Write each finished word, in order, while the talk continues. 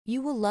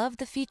You will love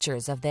the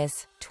features of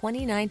this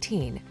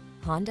 2019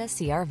 Honda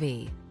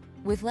CR-V.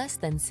 With less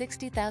than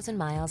 60,000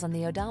 miles on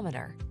the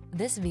odometer,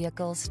 this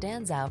vehicle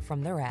stands out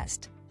from the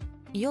rest.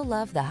 You'll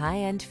love the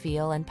high-end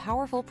feel and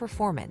powerful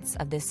performance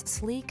of this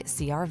sleek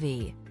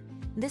CR-V.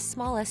 This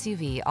small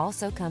SUV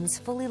also comes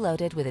fully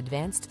loaded with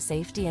advanced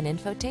safety and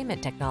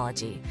infotainment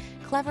technology,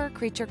 clever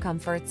creature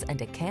comforts, and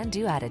a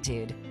can-do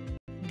attitude.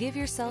 Give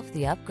yourself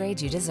the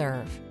upgrade you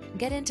deserve.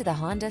 Get into the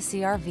Honda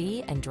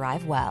CR-V and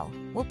drive well.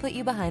 We'll put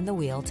you behind the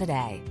wheel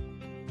today.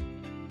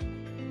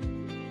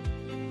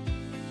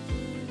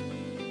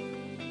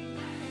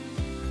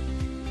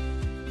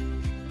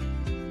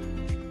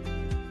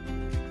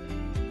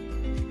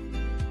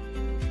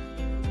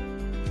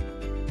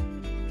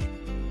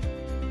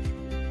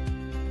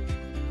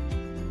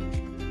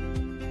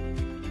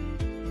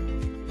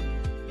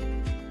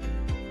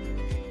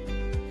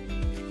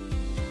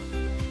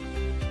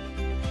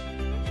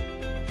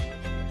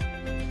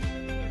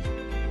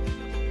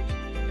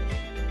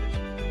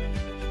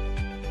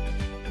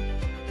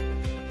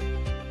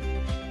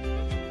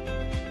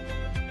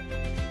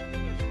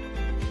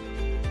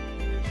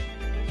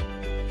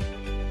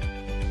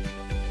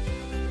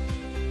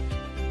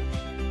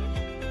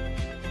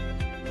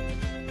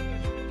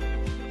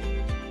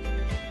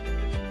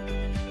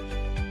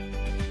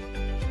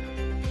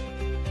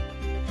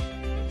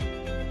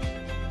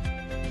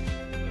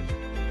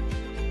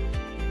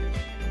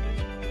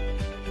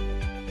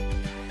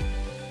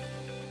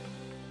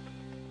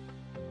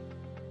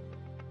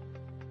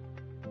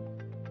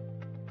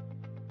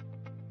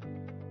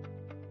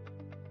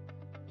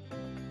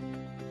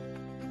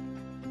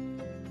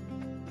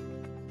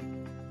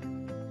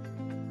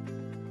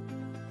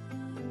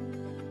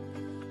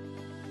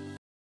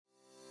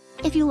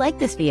 If you like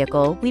this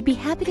vehicle, we'd be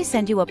happy to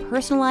send you a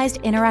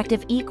personalized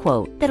interactive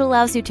e-quote that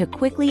allows you to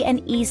quickly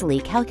and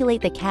easily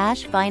calculate the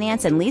cash,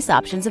 finance, and lease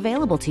options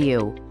available to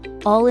you.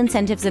 All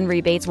incentives and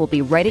rebates will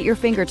be right at your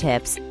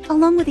fingertips,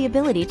 along with the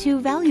ability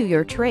to value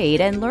your trade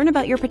and learn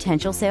about your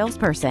potential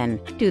salesperson.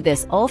 Do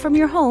this all from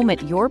your home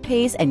at your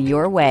pace and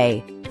your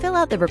way. Fill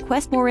out the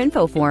Request More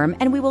Info form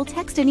and we will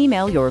text and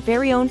email your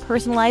very own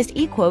personalized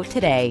e-quote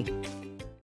today.